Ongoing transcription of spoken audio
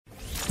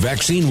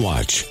Vaccine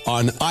Watch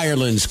on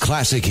Ireland's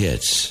Classic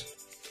Hits.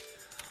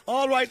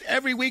 All right,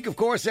 every week, of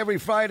course, every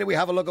Friday, we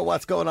have a look at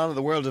what's going on in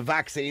the world of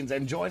vaccines.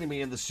 And joining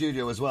me in the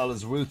studio as well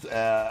is Ruth.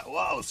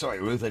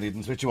 Ruth, I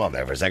didn't switch you on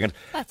there for a second.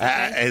 That's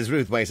okay. Is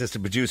Ruth, my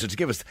assistant producer, to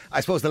give us,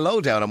 I suppose, the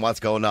lowdown on what's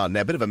going on.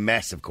 Now, a bit of a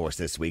mess, of course,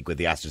 this week with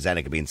the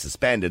AstraZeneca being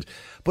suspended.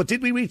 But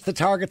did we reach the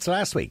targets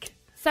last week?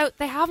 So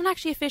they haven't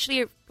actually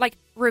officially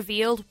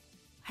revealed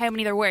how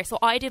many there were. So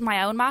I did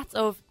my own maths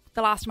of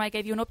the last time I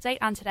gave you an update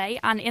and today.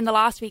 And in the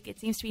last week, it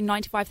seems to be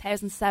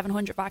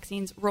 95,700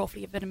 vaccines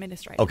roughly have been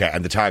administered. Okay,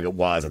 and the target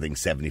was, I think,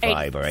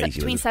 75 or 80.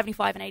 Between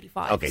 75 and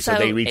 85. Okay, so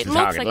they reached the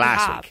target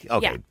last week.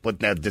 Okay, yeah.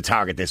 But now the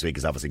target this week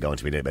is obviously going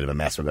to be a bit of a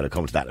mess. We're going to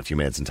come to that in a few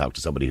minutes and talk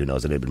to somebody who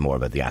knows a little bit more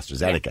about the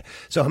AstraZeneca. Yeah.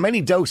 So how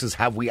many doses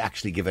have we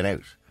actually given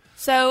out?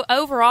 So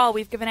overall,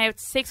 we've given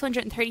out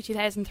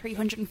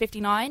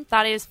 632,359.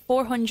 That is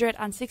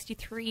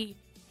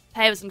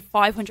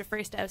 463,500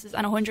 first doses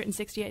and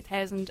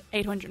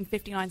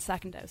 168,859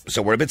 second doses.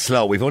 So we're a bit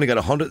slow. We've only got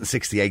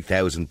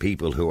 168,000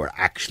 people who are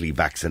actually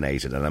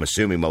vaccinated, and I'm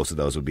assuming most of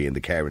those will be in the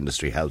care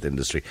industry, health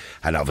industry,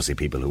 and obviously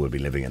people who will be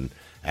living in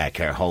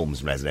care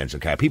homes, residential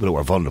care, people who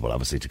are vulnerable,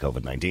 obviously, to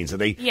COVID-19. So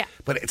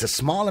but it's a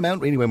small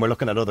amount, really, when we're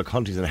looking at other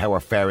countries and how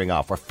we're faring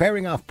off. We're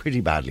faring off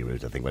pretty badly,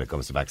 Ruth, I think, when it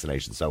comes to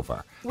vaccination so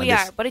far. We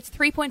are, but it's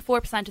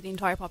 3.4% of the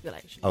entire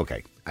population.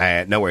 Okay.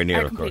 Nowhere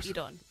near, of course. Completely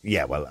done.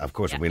 Yeah, well, of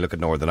course, when we look at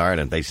Northern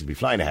Ireland, they should be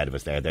flying ahead of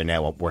us there. They're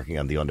now working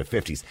on the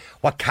under-50s.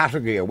 What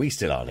category are we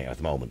still on here at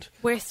the moment?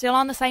 We're still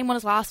on the same one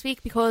as last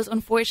week because,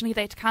 unfortunately,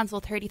 they had to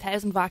cancel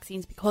 30,000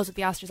 vaccines because of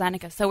the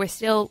AstraZeneca. So we're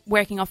still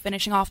working on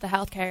finishing off the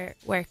healthcare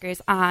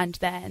workers and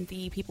then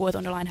the people with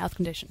underlying health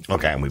conditions.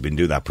 Okay, and we've been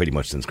doing that pretty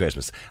much since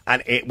Christmas.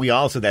 And we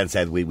also then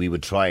said we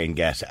would try and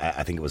get,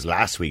 I think it was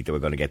last week, they were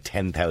going to get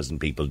 10,000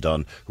 people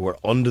done who were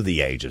under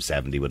the age of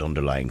 70 with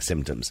underlying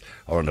symptoms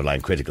or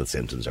underlying critical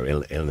symptoms or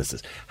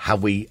illnesses.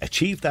 Have we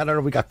achieved that, or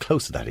have we got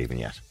close to that even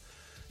yet?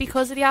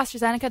 Because of the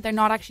AstraZeneca, they're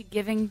not actually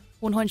giving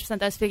 100%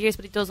 those figures,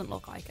 but it doesn't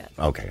look like it.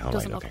 Okay, all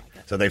right, okay.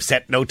 So they've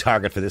set no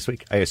target for this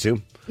week, I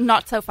assume?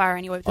 Not so far,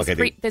 anyway.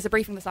 There's a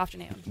briefing this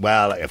afternoon.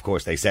 Well, of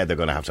course, they said they're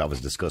going to have to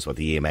obviously discuss what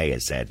the EMA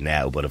has said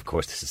now, but of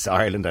course, this is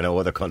Ireland. I know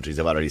other countries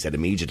have already said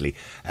immediately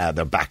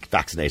they're back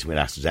vaccinating with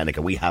AstraZeneca.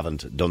 We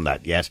haven't done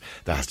that yet.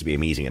 There has to be a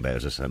meeting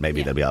about it, and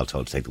maybe they'll be all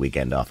told to take the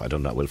weekend off. I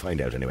don't know. We'll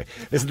find out anyway.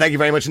 Listen, thank you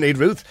very much indeed,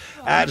 Ruth.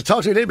 To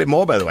talk to you a little bit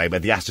more, by the way,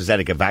 about the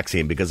AstraZeneca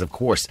vaccine, because of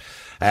course,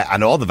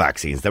 and all the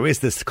vaccines, there is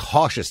this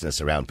cautiousness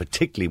around,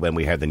 particularly when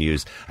we heard the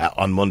news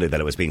on Monday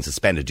that it was being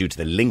suspended due to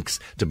the links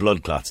to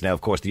blood clots. Now,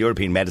 of course, the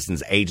European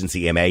Medicines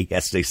Agency, EMA,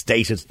 yesterday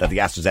stated that the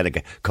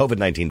AstraZeneca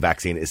COVID-19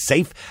 vaccine is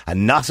safe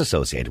and not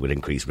associated with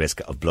increased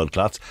risk of blood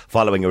clots,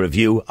 following a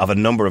review of a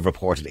number of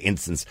reported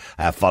incidents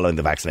following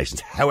the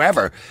vaccinations.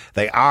 However,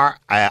 they are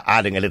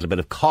adding a little bit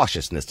of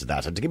cautiousness to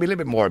that. And to give me a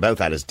little bit more about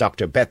that is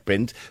Dr. Beth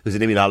Brint, who's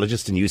an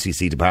immunologist in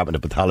UCC Department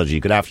of Pathology.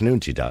 Good afternoon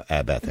to you,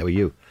 Beth. How are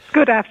you?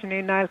 Good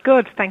afternoon, Niall.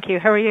 Good, thank you.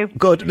 How are you?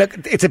 Good. Look,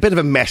 it's a bit of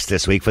a mess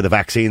this week for the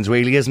vaccines,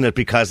 really, isn't it?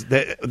 Because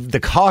the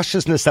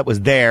cautiousness that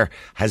was there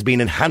has been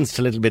enhanced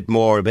a little bit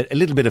more, a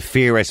little bit of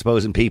fear, I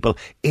suppose, in people.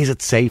 Is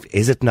it safe?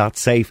 Is it not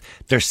safe?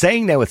 They're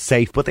saying now it's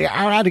safe, but they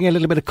are adding a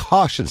little bit of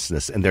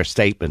cautiousness in their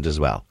statement as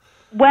well.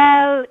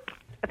 Well,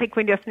 I think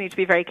we just need to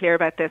be very clear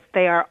about this.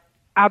 They are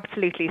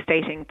absolutely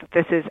stating that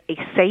this is a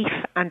safe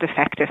and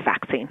effective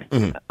vaccine.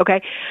 Mm-hmm.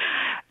 Okay?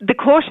 The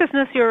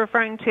cautiousness you're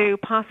referring to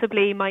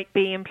possibly might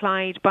be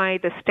implied by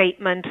the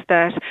statement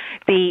that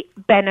the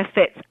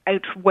benefits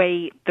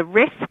outweigh the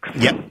risks.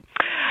 Yep.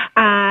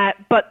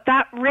 But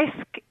that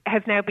risk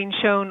has now been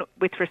shown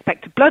with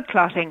respect to blood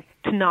clotting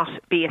to not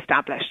be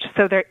established.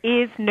 So there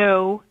is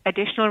no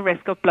additional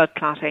risk of blood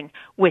clotting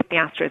with the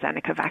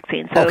AstraZeneca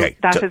vaccine. So okay.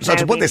 So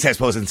to put this, I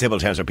suppose, in simple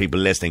terms for people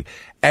listening,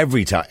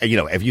 every time,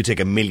 if you take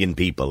 1 million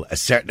people, a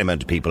certain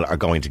amount of people are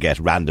going to get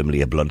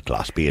randomly a blood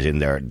clot, be it in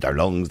their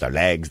lungs, their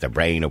legs, their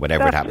brain, or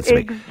whatever it happens to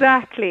be.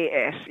 Exactly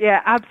it.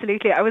 Yeah,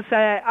 absolutely. I was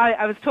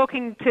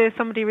talking to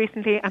somebody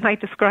recently, and I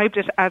described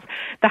it as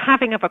the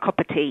having of a cup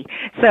of tea.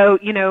 So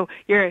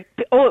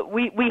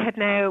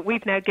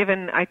we've now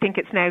given, I think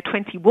it's now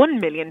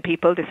 21 million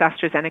people this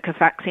AstraZeneca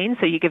vaccine.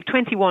 So you give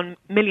 21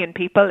 million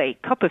people a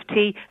cup of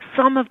tea.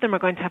 Some of them are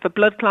going to have a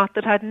blood clot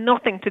that had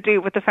nothing to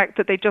do with the fact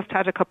that they just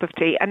had a cup of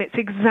tea, and it's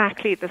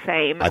exactly the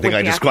same. I think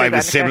I described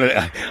it similarly.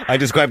 I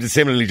described it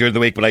similarly during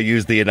the week, but I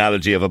used the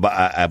analogy of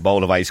a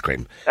bowl of ice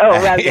cream. Oh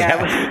well,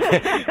 yeah.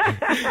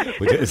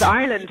 This is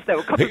Ireland, so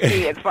a cup of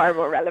tea is far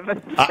more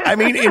relevant. I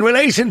mean, in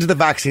relation to the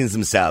vaccines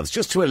themselves,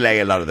 just to allay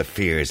a lot of the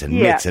fears and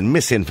myths and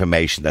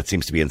misinformation that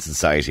seems to be in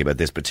society about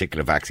this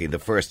particular vaccine, the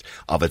first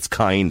of its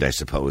kind, I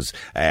suppose.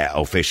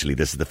 Officially,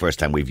 this is the first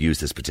time we've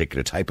used this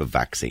particular type of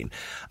vaccine.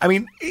 I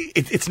mean,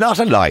 it's not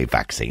a live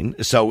vaccine,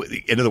 so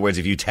in other words,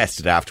 if you test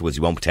it afterwards,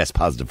 you won't test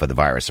positive for the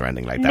virus or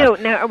anything like that. No,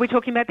 now are we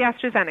talking about the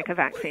AstraZeneca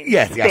vaccine?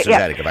 Yes, the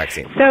AstraZeneca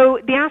vaccine. So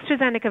the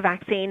AstraZeneca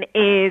vaccine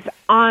is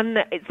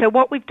so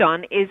what we've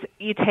done is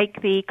you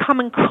take the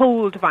common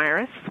cold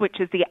virus, which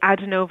is the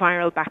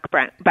adenoviral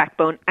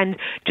backbone, and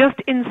just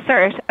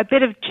insert a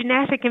bit of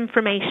genetic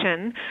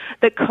information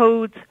that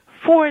codes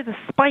for the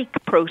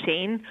spike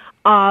protein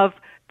of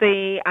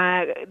the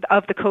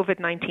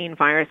COVID-19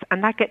 virus,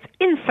 and that gets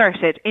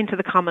inserted into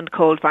the common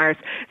cold virus.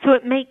 So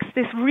it makes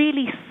this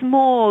really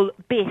small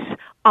bit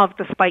of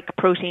the spike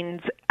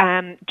protein's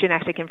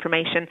genetic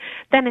information.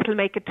 Then it'll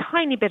make a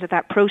tiny bit of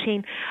that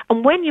protein,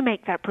 and when you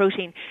make that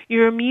protein,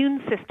 your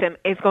immune system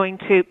is going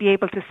to be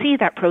able to see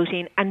that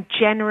protein and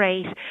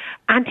generate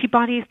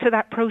antibodies to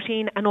that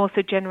protein, and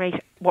also generate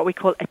what we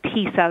call a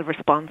T-cell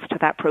response to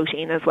that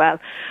protein as well.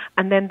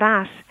 And then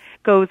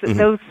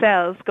those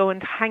cells go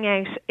and hang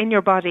out in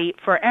your body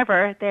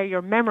forever. They're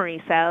your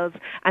memory cells,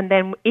 and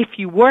then if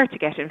you were to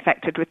get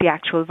infected with the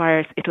actual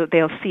virus,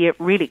 they'll see it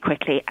really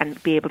quickly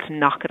and be able to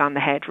knock it on the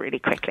head really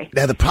quickly.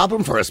 Now, the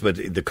problem for us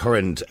with the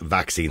current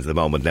vaccines at the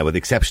moment, now with the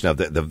exception of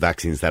the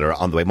vaccines that are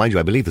on the way, mind you,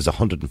 I believe there's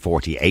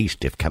 148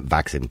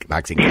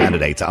 vaccine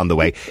candidates on the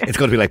way. It's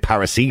going to be like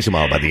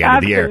paracetamol by the end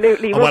of the year.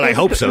 Absolutely. Well, I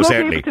hope so,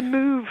 certainly. We'll be able to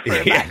move for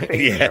a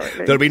vaccine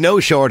shortly. There'll be no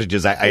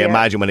shortages, I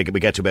imagine, when we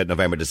get to about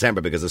November,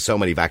 December, because there's so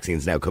many vaccines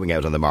now coming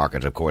out on the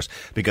market, of course,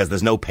 because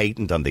there's no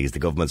patent on these. The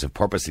governments have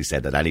purposely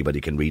said that anybody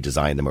can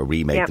redesign them or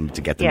remake them to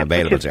get them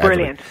available to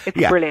brilliant.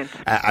 everyone. It's brilliant.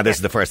 And this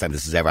is the first time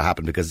this has ever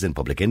happened because it's in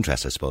public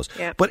interest, I suppose.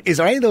 Yeah. But is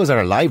there any of those that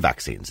are live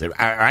vaccines? Are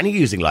any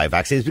using live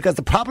vaccines? Because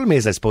the problem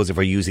is, I suppose, if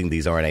we're using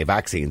these RNA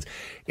vaccines,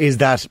 is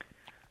that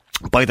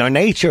by their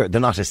nature,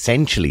 they're not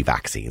essentially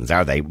vaccines,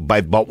 are they?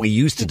 By what we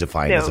used to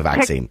define as a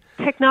vaccine.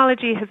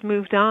 Technology has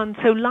moved on.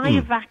 So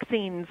live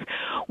vaccines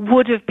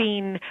would have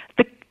been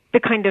the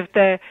kind of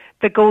the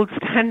gold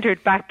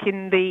standard back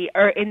in the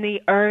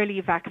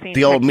early vaccine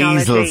the old technology.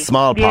 measles,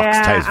 smallpox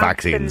type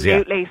vaccines.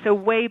 Absolutely. So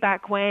way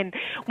back when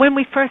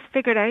we first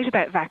figured out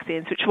about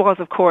vaccines, which was,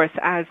 of course,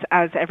 as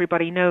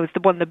everybody knows,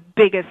 the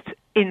biggest,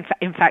 in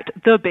fact,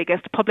 the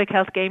biggest public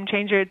health game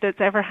changer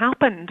that's ever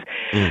happened.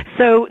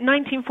 So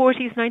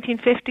 1940s,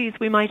 1950s,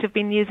 we might have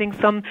been using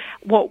some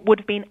what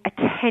would have been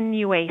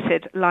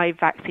attenuated live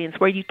vaccines,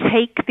 where you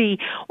take the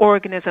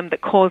organism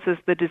that causes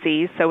the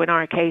disease. So in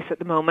our case at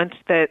the moment,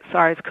 the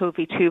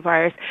SARS-CoV-2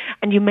 virus,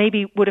 and you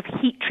maybe would have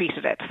heat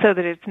treated it so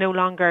that it's no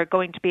longer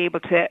going to be able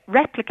to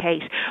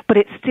replicate, but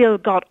it's still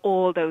got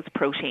all those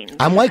proteins.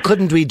 And why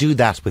couldn't we do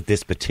that with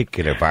this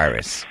particular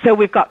virus? So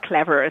we've got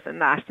cleverer than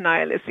that,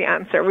 Niall, is the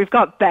answer. We've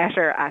got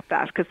better at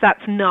that, because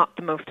that's not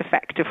the most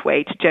effective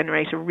way to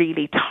generate a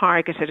really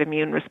targeted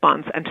immune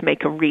response and to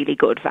make a really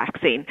good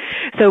vaccine.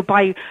 So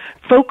by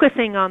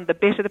focusing on the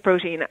bit of the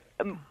protein,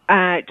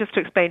 just to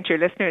explain to your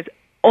listeners,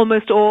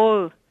 almost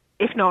all,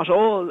 if not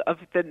all, of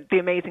the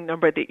amazing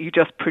number that you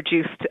just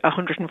produced,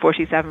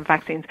 147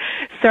 vaccines,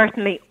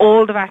 certainly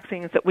all the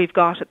vaccines that we've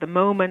got at the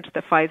moment,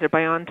 the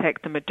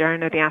Pfizer-BioNTech, the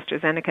Moderna, the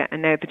AstraZeneca,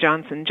 and now the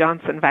Johnson &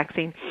 Johnson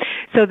vaccine,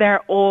 so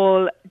they're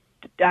all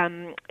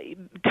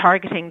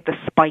targeting the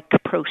spike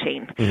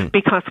protein,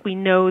 because we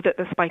know that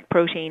the spike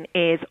protein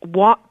is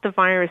what the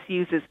virus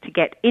uses to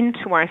get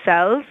into our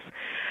cells.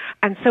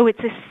 And so it's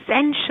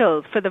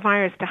essential for the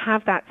virus to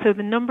have that. So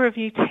the number of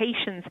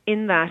mutations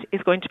in that is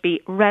going to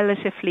be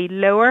relatively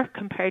lower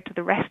compared to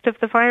the rest of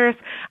the virus.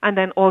 And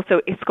then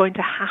also it's going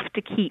to have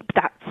to keep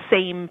that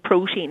same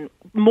protein,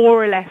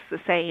 more or less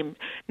the same,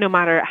 no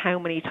matter how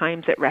many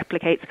times it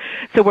replicates.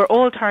 So we're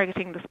all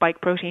targeting the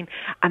spike protein,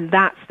 and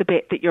that's the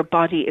bit that your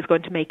body is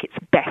going to make its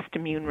best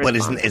immune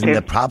response. Well, isn't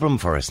the problem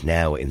for us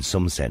now, in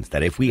some sense,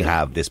 that if we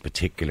have this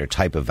particular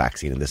type of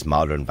vaccine and this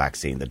modern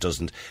vaccine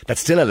that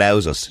still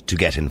allows us to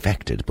get infected,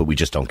 but we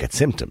just don't get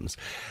symptoms,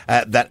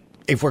 that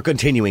if we're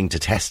continuing to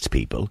test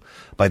people,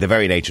 by the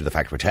very nature of the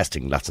fact we're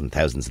testing lots and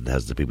thousands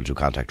of people through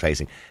contact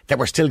tracing, that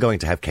we're still going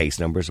to have case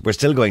numbers, we're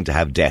still going to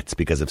have deaths,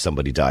 because if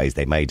somebody dies,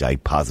 they may die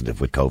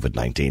positive with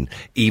COVID-19,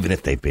 even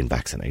if they've been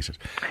vaccinated.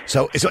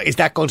 So is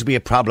that going to be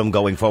a problem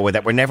going forward,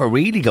 that we're never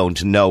really going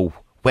to know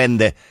when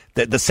the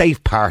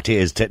safe part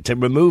is to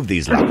remove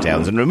these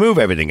lockdowns and remove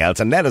everything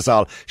else, and let us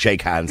all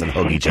shake hands and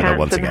hug each other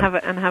once again.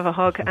 Have a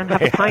hug and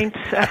have a pint.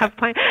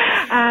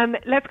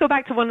 Let's go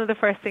back to one of the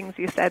first things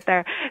you said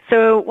there.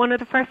 So one of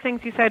the first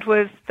things you said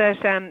was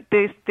that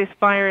this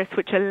virus,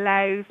 which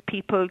allows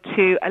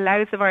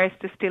the virus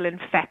to still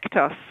infect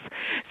us.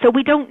 So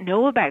we don't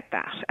know about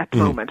that at the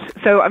moment.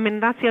 So, I mean,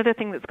 that's the other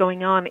thing that's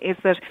going on, is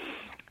that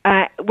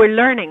we're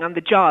learning on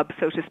the job,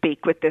 so to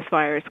speak, with this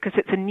virus, because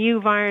it's a new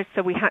virus.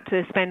 So we had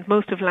to spend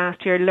most of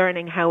last year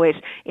learning how it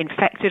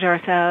infected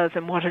our cells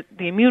and what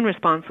the immune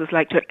response was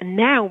like to it. And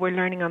now we're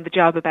learning on the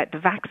job about the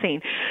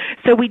vaccine.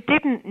 So we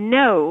didn't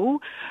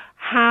know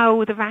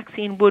how the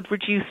vaccine would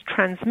reduce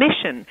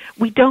transmission.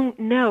 We don't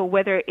know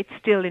whether it's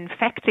still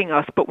infecting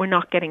us, but we're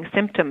not getting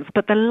symptoms.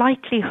 But the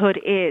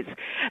likelihood is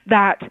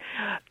that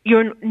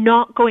you're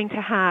not going to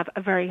have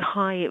a very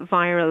high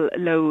viral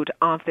load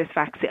of this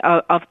vaccine,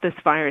 of this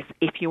virus,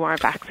 if you are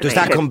vaccinated. Does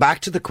that come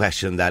back to the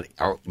question that,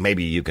 or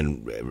maybe you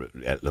can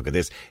look at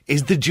this,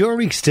 is the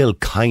jury still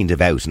kind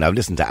of out? And I've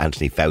listened to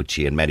Anthony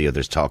Fauci and many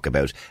others talk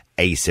about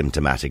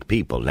asymptomatic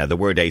people. Now, the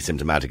word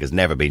asymptomatic has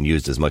never been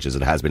used as much as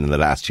it has been in the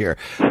last year.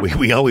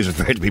 We always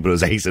refer to people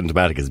as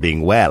asymptomatic as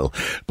being well.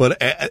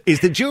 But is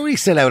the jury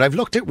still out? I've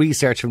looked at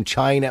research from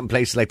China and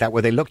places like that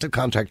where they looked at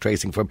contact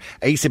tracing from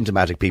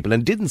asymptomatic people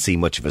and didn't see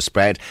much of a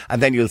spread.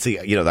 And then you'll see,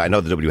 I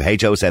know the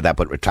WHO said that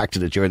but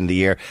retracted it during the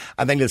year.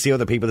 And then you'll see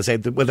other people that say,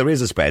 well, there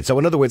is a spread. So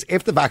in other words,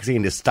 if the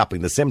vaccine is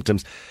stopping the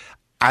symptoms,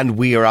 and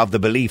we are of the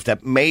belief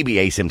that maybe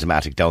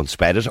asymptomatic don't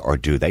spread it, or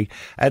do they,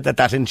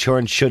 that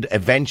insurance should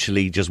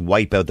eventually just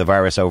wipe out the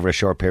virus over a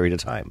short period of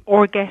time.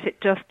 Or get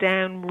it just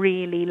down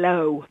really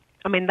low.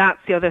 I mean, that's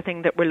the other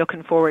thing that we're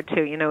looking forward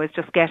to, is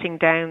just getting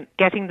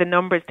the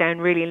numbers down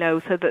really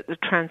low so that the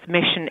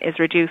transmission is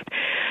reduced.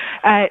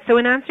 So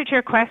in answer to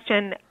your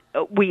question,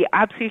 we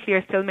absolutely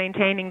are still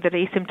maintaining that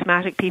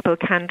asymptomatic people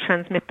can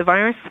transmit the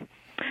virus.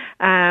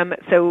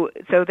 So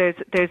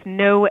there's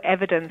no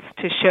evidence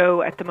to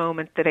show at the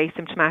moment that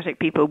asymptomatic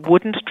people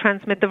wouldn't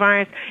transmit the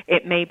virus.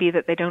 It may be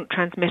that they don't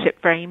transmit it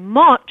very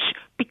much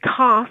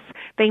because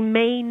they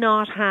may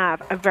not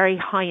have a very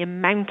high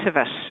amount of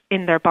it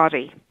in their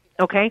body.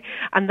 Okay?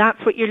 And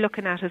that's what you're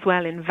looking at as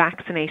well in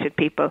vaccinated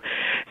people.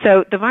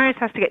 So the virus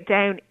has to get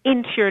down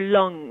into your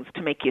lungs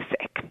to make you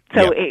sick.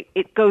 So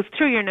it goes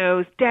through your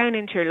nose, down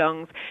into your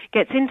lungs,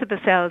 gets into the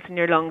cells in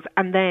your lungs,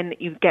 and then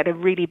you get a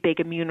really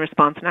big immune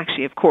response. And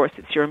actually, of course,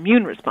 it's your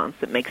immune response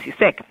that makes you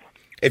sick.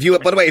 By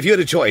the way, if you had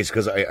a choice,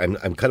 because I'm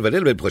kind of a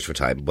little bit pushed for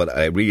time, but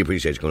I really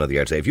appreciate you coming on the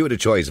air today. If you had a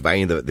choice of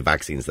any of the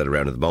vaccines that are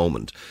around at the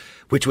moment,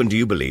 which one do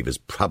you believe is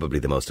probably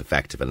the most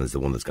effective and is the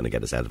one that's going to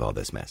get us out of all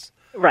this mess?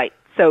 Right.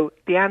 So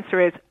the answer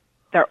is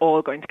they're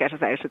all going to get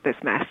us out of this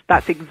mess.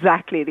 That's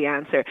exactly the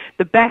answer.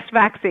 The best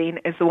vaccine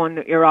is the one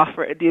that you're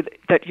offered,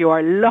 that you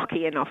are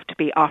lucky enough to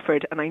be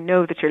offered. And I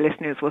know that your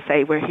listeners will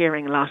say we're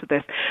hearing a lot of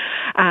this,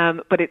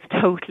 but it's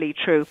totally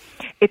true.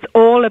 It's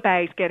all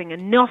about getting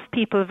enough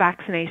people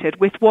vaccinated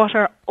with what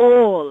are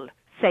all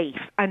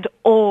safe and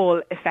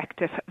all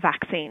effective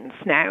vaccines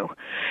now.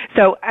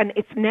 So, and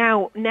it's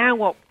now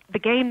what the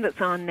game that's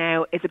on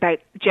now is about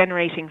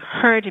generating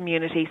herd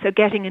immunity, so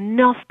getting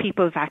enough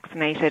people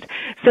vaccinated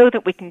so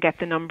that we can get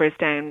the numbers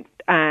down,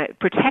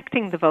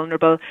 protecting the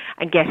vulnerable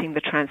and getting the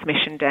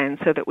transmission down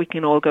so that we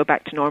can all go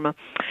back to normal.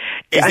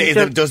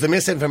 Does the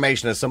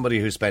misinformation, as somebody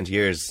who spent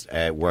years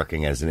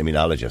working as an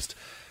immunologist,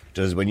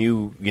 does when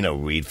you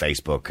read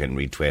Facebook and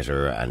read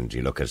Twitter and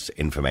you look at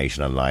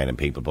information online and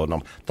people putting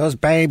up, there's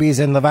babies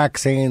in the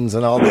vaccines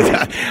and all this,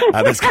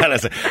 and this kind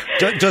of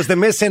stuff, does the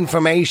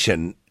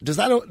misinformation, does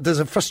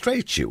it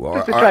frustrate you?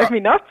 Does it drive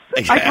me nuts?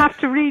 Yeah. I'd have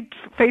to read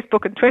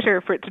Facebook and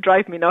Twitter for it to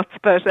drive me nuts,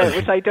 but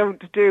which I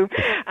don't do.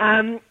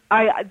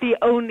 The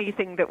only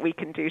thing that we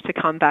can do to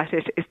combat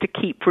it is to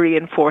keep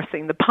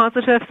reinforcing the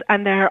positives,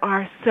 and there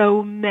are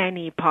so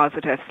many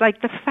positives,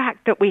 like the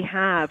fact that we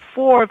have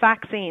 4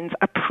 vaccines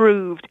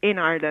approved in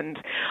Ireland,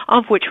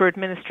 of which we're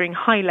administering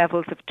high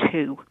levels of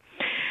 2.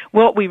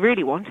 What we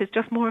really want is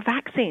just more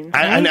vaccines.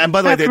 And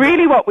by the way, that's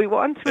really what we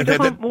want. We just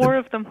want more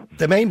of them.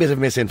 The main bit of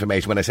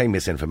misinformation, when I say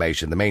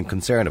misinformation, the main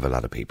concern of a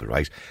lot of people,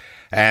 right?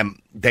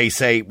 They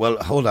say, well,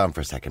 hold on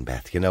for a second,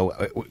 Beth.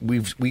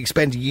 We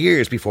spent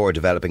years before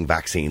developing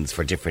vaccines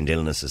for different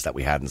illnesses that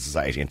we had in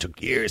society and took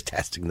years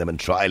testing them and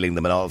trialling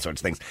them and all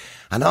sorts of things.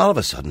 And all of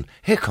a sudden,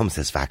 here comes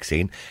this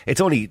vaccine. It's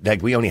only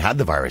like we only had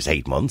the virus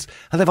 8 months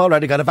and they've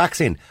already got a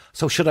vaccine.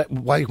 So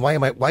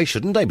why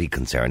shouldn't I be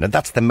concerned? And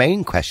that's the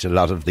main question. A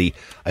lot of the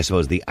I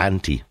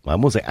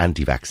won't say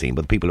anti-vaccine,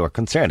 but the people who are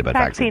concerned about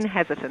vaccines. Vaccine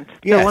hesitant.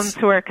 Yes. The ones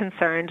who are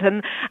concerned.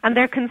 And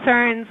their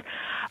concerns,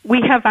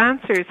 we have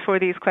answers for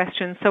these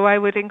questions, so I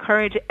would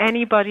encourage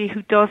anybody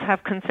who does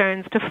have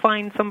concerns to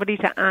find somebody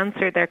to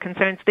answer their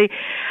concerns.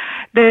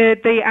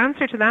 The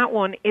answer to that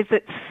one is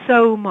that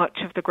so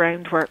much of the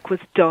groundwork was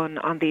done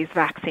on these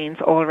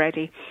vaccines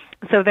already.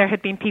 So there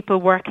had been people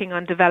working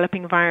on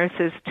developing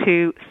viruses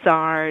to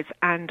SARS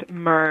and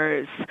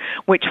MERS,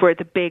 which were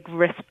the big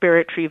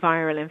respiratory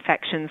viral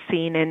infections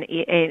seen in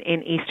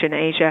Eastern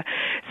Asia.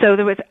 So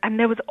there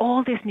was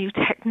all this new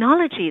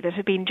technology that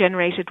had been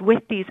generated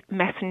with these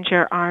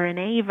messenger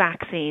RNA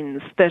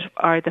vaccines that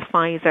are the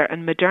Pfizer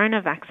and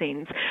Moderna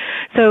vaccines.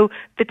 So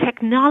the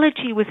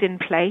technology was in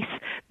place,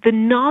 the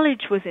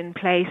knowledge was in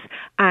place,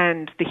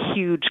 and the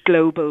huge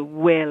global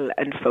will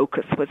and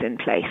focus was in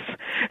place.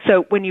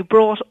 So when you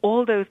brought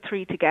all those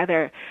 3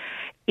 together,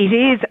 it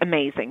is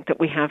amazing that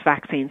we have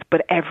vaccines,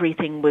 but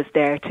everything was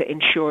there to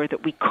ensure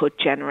that we could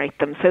generate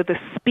them. So the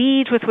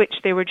speed with which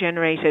they were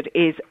generated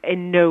is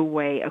in no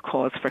way a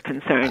cause for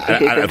concern.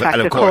 It is, in fact,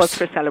 a cause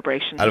for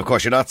celebration. And of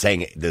course, you're not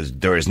saying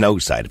there is no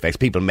side effects.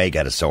 People may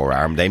get a sore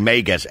arm. They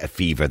may get a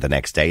fever the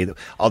next day,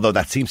 although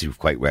that seems to be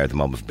quite rare at the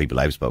moment from people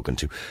I've spoken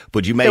to.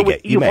 But you may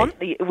get...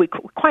 We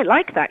quite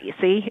like that, you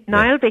see,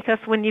 Niall, because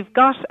when you've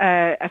got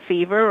a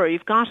fever or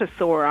you've got a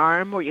sore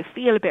arm or you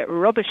feel a bit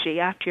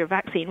rubbishy after your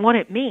vaccine, what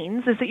it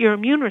means is that your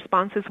immune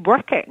response is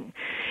working.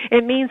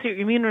 It means that your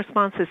immune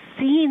response has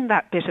seen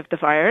that bit of the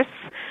virus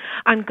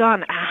and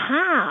gone,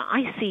 aha,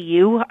 I see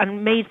you,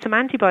 and made some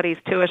antibodies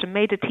to it and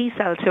made a T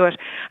cell to it.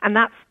 And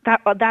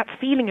that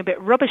feeling a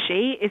bit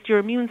rubbishy is your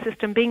immune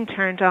system being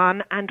turned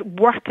on and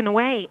working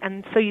away.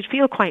 And so you'd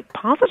feel quite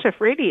positive,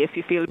 really, if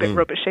you feel a bit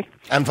rubbishy.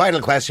 And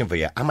final question for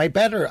you. Am I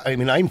better? I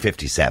mean, I'm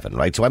 57,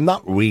 right? So I'm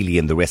not really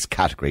in the risk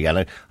category,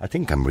 and I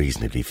think I'm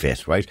reasonably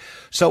fit, right?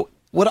 So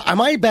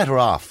am I better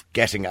off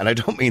getting, and I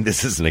don't mean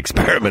this is an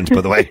experiment,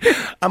 by the way,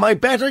 am I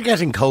better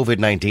getting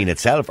COVID-19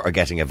 itself or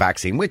getting a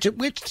vaccine? Which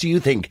do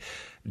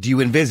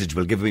you envisage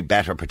will give me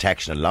better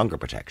protection and longer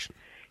protection?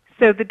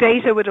 So the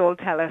data would all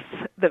tell us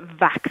that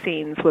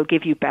vaccines will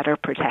give you better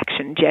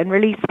protection,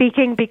 generally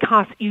speaking,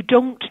 because you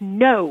don't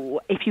know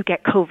if you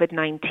get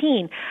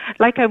COVID-19.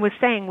 Like I was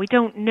saying, we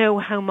don't know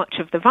how much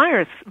of the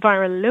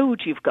viral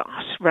load you've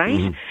got, right?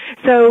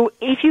 Mm-hmm. So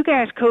if you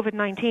get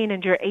COVID-19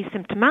 and you're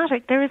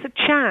asymptomatic, there is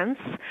a chance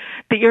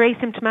that you're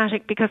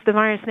asymptomatic because the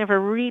virus never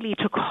really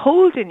took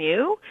hold in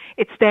you.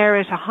 It's there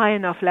at a high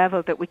enough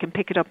level that we can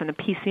pick it up in a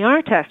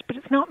PCR test, but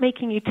it's not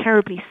making you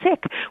terribly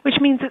sick, which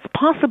means it's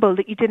possible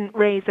that you didn't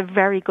raise a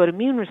very good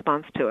immune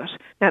response to it.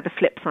 Now, the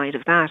flip side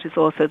of that is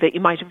also that you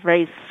might have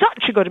raised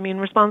such a good immune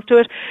response to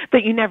it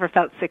that you never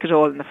felt sick at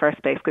all in the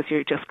first place because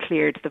you just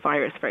cleared the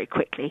virus very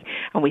quickly,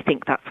 and we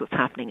think that's what's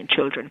happening in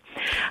children.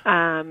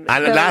 And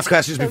the last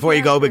questions before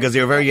you go, because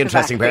you're a very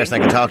interesting person. I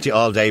can talk to you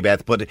all day,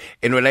 Beth, but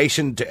in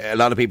relation to, a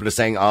lot of people are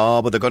saying,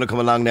 but they're going to come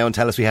along now and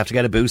tell us we have to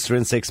get a booster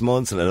in 6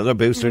 months and another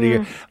booster in a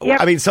year.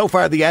 Yep. I mean, so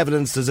far the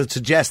evidence, does it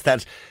suggest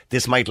that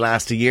this might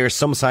last a year?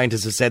 Some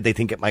scientists have said they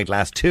think it might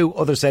last 2.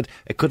 Others said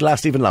it could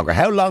last even longer.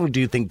 How long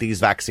do you think these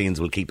vaccines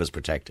will keep us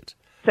protected?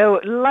 So,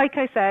 like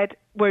I said,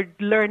 we're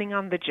learning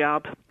on the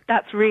job.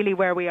 That's really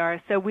where we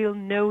are. So we'll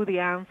know the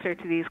answer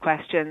to these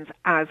questions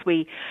as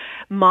we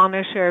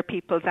monitor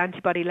people's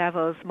antibody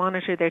levels,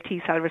 monitor their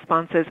T-cell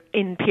responses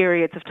in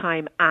periods of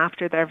time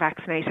after they're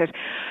vaccinated.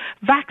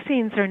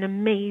 Vaccines are an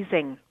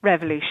amazing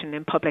revolution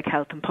in public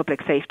health and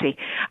public safety.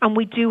 And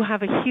we do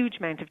have a huge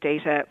amount of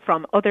data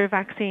from other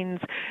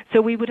vaccines.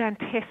 So we would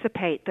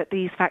anticipate that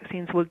these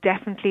vaccines will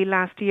definitely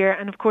last a year.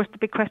 And of course, the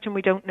big question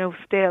we don't know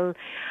still,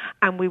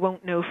 and we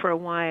won't know for a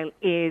while,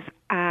 is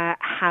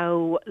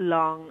how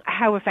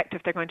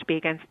effective they're going to be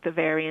against the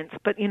variants.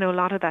 But, a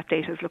lot of that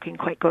data is looking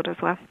quite good as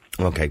well.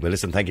 OK, well,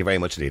 listen, thank you very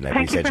much indeed.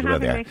 Thank you for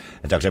having me.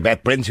 Dr.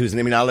 Beth Brint, who's an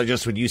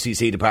immunologist with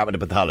UCC Department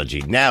of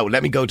Pathology. Now,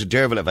 let me go to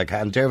Dearbhla if I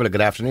can. Dearbhla,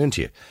 good afternoon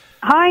to you.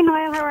 Hi,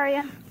 Niall, how are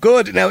you?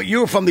 Good. Now,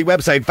 you're from the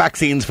website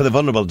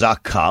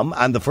vaccinesforthevulnerable.com,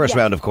 and the first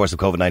round, of course, of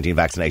COVID-19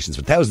 vaccinations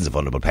for thousands of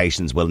vulnerable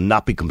patients will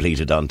not be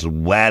completed until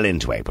well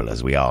into April,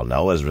 as we all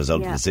know, as a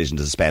result of the decision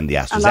to suspend the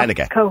AstraZeneca. And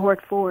that's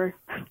cohort 4.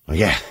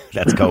 Yeah,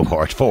 that's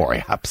cohort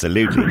 4,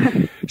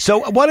 absolutely.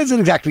 So what is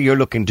it exactly you're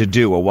looking to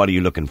do, or what are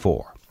you looking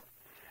for?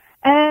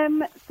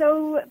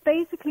 So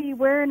basically,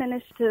 we're an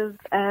initiative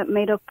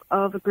made up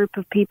of a group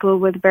of people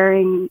with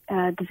varying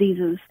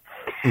diseases,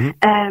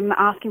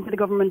 asking for the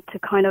government to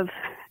kind of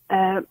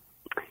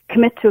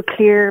commit to a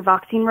clear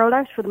vaccine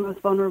rollout for the most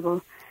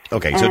vulnerable.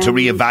 Okay, so to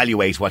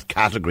reevaluate what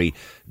category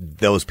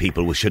those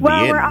people should be in.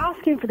 Well, we're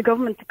asking for the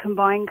government to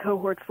combine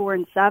cohort 4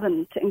 and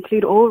 7 to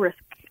include all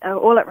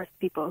at-risk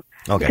people.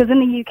 Okay. Because in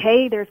the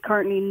UK, there's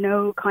currently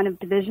no kind of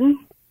division.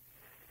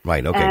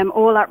 Right, okay.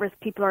 All at-risk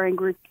people are in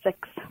group 6.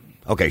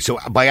 Okay, so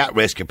by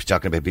at-risk, you're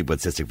talking about people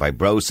with cystic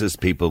fibrosis,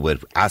 people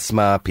with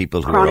asthma,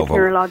 people who chronic are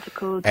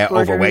neurological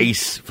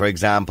overweight, for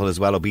example,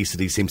 as well.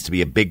 Obesity seems to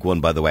be a big one,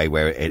 by the way,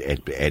 where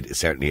it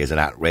certainly is an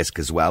at-risk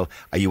as well.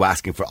 Are you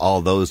asking for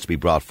all those to be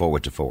brought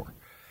forward to 4?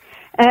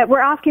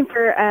 We're asking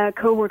for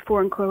cohort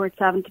 4 and cohort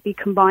 7 to be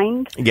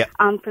combined. Yeah.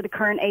 And for the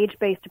current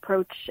age-based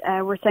approach,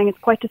 we're saying it's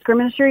quite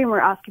discriminatory, and we're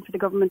asking for the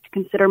government to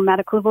consider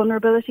medical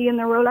vulnerability in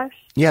their rollout.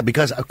 Yeah,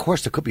 because, of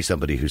course, there could be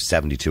somebody who's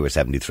 72 or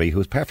 73 who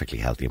is perfectly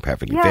healthy and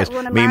perfectly fit.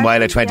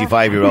 Meanwhile, a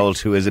 25-year-old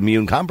who is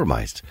immune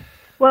compromised.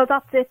 Well,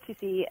 that's it, you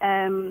see.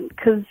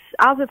 Because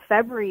as of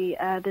February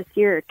this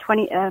year,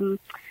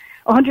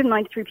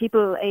 193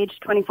 people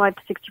aged 25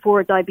 to 64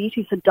 with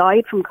diabetes had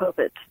died from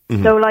COVID.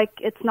 Mm-hmm. So,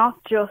 it's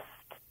not just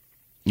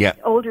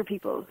older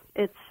people.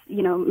 It's,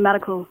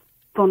 medical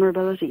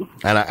vulnerability.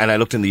 And I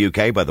looked in the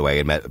UK, by the way,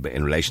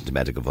 in relation to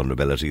medical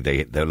vulnerability,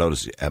 they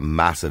noticed a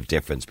massive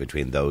difference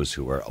between those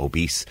who were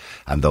obese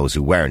and those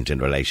who weren't in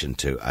relation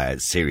to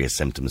serious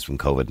symptoms from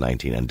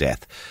COVID-19 and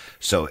death.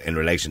 So in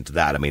relation to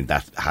that, I mean,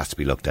 that has to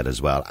be looked at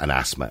as well. And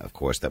asthma, of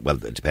course, it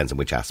depends on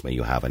which asthma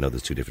you have. I know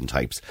there's 2 different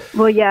types.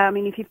 Well, yeah, I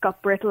mean, if you've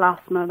got brittle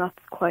asthma, that's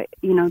quite,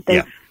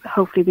 they've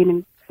hopefully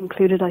been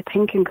included, I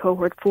think, in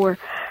cohort 4.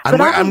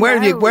 And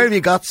where have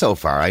you got so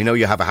far? I know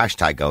you have a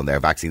hashtag going there,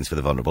 Vaccines for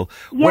the Vulnerable.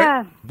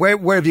 Yeah.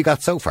 Where have you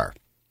got so far?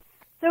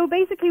 So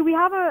basically, we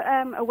have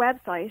a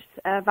website,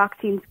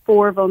 Vaccines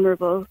for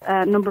Vulnerable,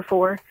 number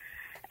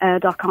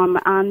 4.com,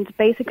 and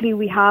basically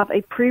we have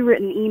a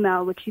pre-written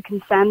email which you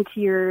can send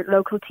to your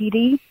local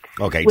TD.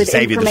 Okay, to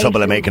save you the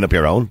trouble of making up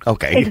your own.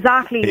 Okay.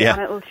 Exactly, yeah.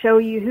 And it'll show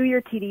you who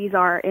your TDs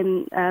are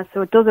in,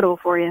 so it does it all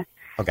for you.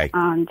 Okay.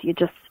 And you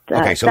just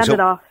send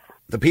it off.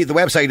 The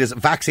website is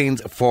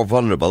Vaccines for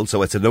Vulnerable,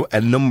 so it's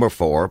a number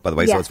 4, by the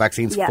way, so it's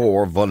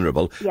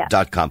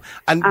vaccinesforvulnerable.com.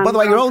 And by the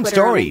way, your own Twitter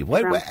story. and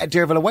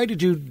Dearbhla, why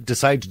did you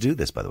decide to do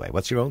this, by the way?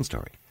 What's your own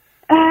story?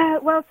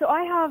 Well, so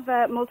I have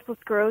multiple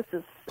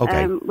sclerosis,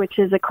 Okay. which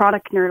is a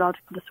chronic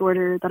neurological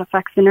disorder that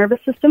affects the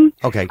nervous system.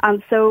 Okay.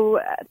 And so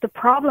the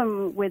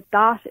problem with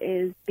that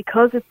is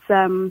because it's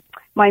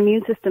my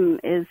immune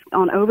system is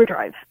on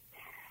overdrive,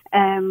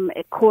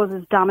 it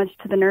causes damage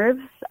to the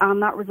nerves,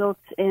 and that results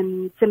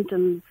in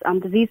symptoms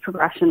and disease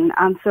progression.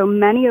 And so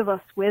many of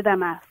us with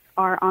MS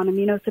are on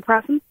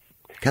immunosuppressants.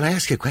 Can I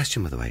ask you a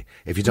question, by the way?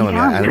 If you don't,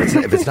 Yeah. and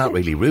if it's not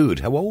really rude,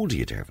 how old are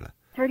you, Dearbhla?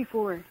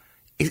 34.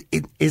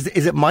 Is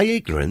it my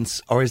ignorance,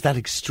 or is that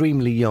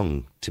extremely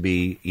young to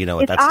be, at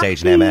It's that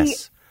stage in actually,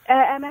 MS?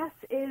 MS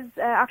is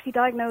actually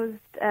diagnosed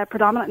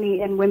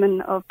predominantly in women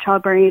of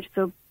childbearing age,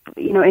 so,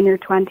 in your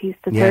 20s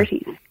to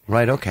 30s.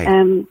 Right, okay.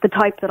 The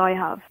type that I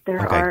have. There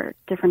are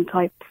different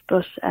types,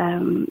 but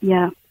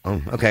yeah. Oh,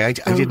 okay. I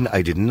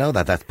didn't know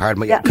that. That's part of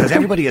my... Yeah. Because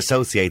everybody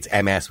associates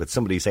MS with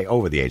somebody, say,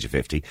 over the age of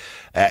 50,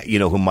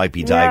 who might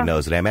be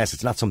diagnosed with MS.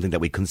 It's not something that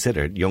we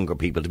consider younger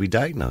people to be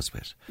diagnosed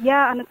with.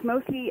 Yeah, and it's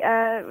mostly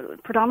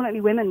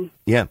predominantly women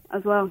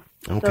as well.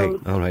 Okay.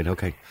 So, all right.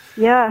 Okay.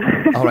 yeah.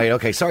 All right.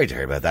 Okay. Sorry to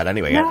hear about that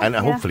anyway. Yeah, and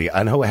hopefully...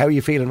 And how are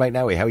you feeling right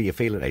now? How are you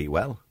feeling? Are you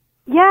well?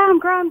 Yeah, I'm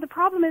grand. The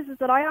problem is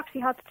that I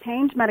actually had to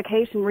change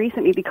medication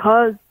recently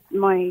because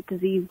my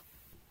disease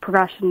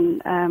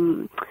progression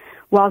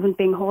wasn't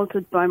being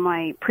halted by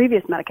my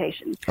previous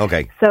medication.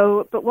 Okay.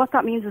 So, but what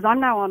that means is I'm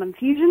now on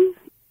infusions,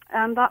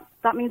 and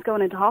that means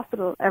going into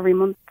hospital every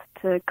month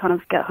to kind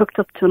of get hooked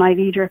up to an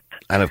IV drip.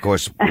 And of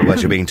course,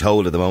 what you're being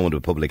told at the moment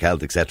with public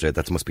health, etc.,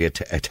 that must be a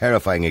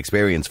terrifying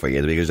experience for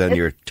you, because then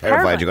you're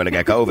terrified you're going to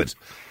get COVID.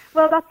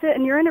 Well, that's it.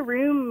 And you're in a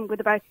room with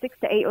about 6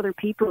 to 8 other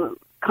people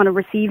kind of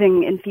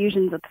receiving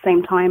infusions at the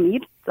same time.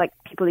 Like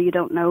people that you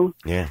don't know.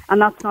 Yeah. And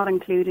that's not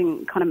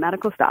including kind of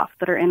medical staff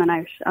that are in and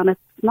out. And it's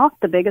not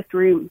the biggest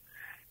room.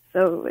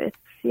 So it's,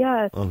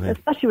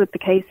 especially with the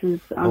cases.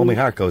 My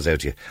heart goes out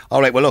to you.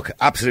 All right, well, look,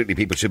 absolutely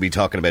people should be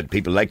talking about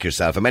people like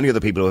yourself and many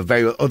other people who have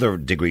very other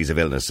degrees of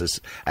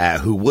illnesses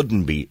who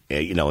wouldn't be,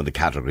 in the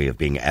category of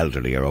being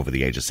elderly or over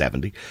the age of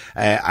 70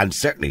 and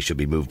certainly should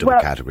be moved up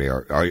a category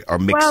or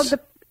mixed. Well,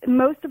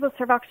 most of us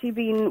have actually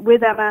been,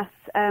 with MS,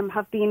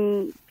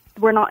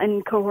 we're not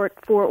in cohort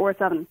 4 or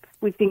 7.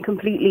 We've been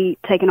completely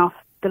taken off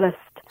the list.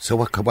 So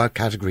what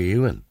category are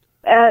you in?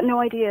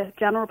 No idea.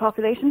 General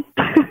population.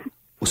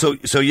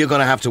 So you're going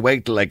to have to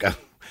wait till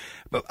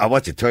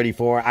what's it,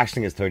 34?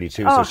 Aisling is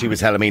 32, so she was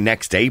telling me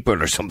next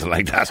April or something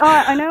like that.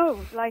 I know,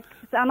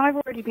 and I've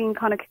already been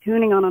kind of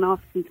cocooning on and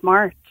off since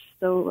March,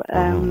 so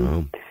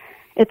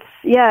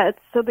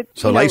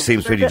So life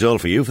seems pretty dull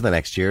for you for the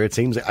next year, it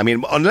seems. I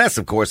mean, unless,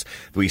 of course,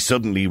 we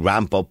suddenly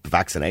ramp up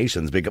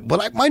vaccinations.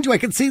 But mind you, I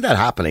can see that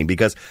happening,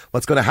 because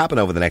what's going to happen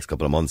over the next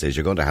couple of months is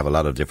you're going to have a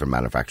lot of different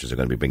manufacturers are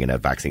going to be bringing out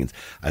vaccines.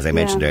 As I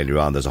mentioned earlier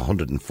on, there's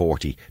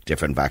 140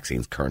 different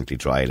vaccines currently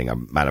trialling, or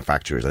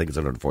manufacturers. I think it's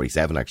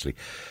 147, actually.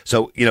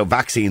 So,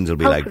 vaccines will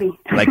be like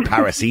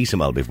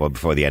paracetamol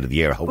before the end of the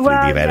year, hopefully,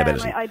 the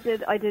availability. Yeah,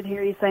 I did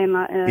hear you saying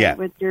that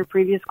with your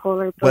previous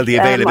caller. But, well, the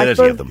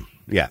availability of them,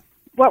 yeah.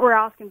 What we're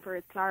asking for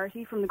is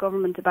clarity from the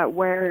government about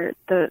where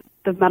the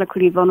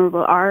medically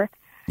vulnerable are.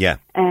 Yeah.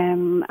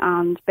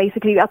 And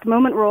basically, at the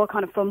moment, we're all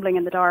kind of fumbling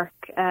in the dark,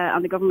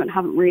 and the government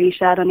haven't really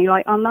shed any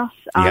light on that.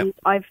 And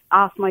I've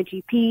asked my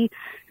GP,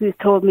 who's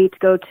told me to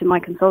go to my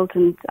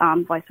consultant,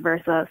 and vice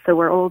versa. So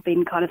we're all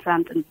being kind of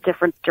sent in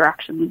different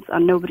directions,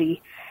 and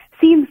nobody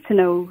seems to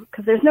know,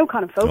 because there's no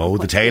kind of focus. Oh,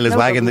 the tail is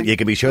wagging. You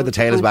can be sure the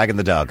tail is wagging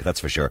the dog, that's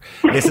for sure.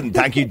 Listen,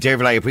 thank you,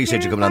 Dearbhla. I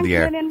appreciate you coming on the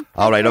air.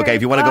 All right, okay.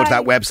 If you want to go to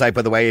that website,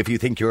 by the way, if you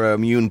think you're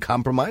immune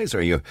compromised,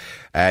 or you're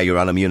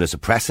on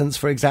immunosuppressants,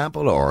 for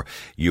example, or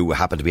you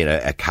happen to be in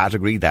a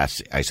category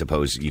that I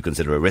suppose you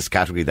consider a risk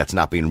category that's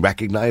not being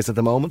recognised at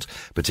the moment,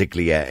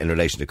 particularly in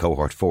relation to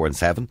cohort 4 and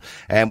 7,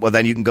 well,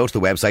 then you can go to the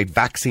website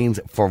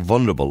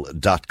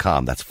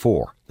vaccinesforvulnerable.com. That's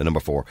 4. The number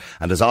 4.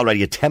 And there's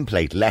already a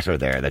template letter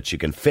there that you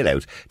can fill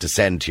out to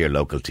send to your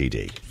local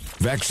TD.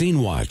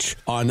 Vaccine Watch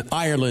on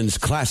Ireland's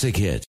Classic Hits.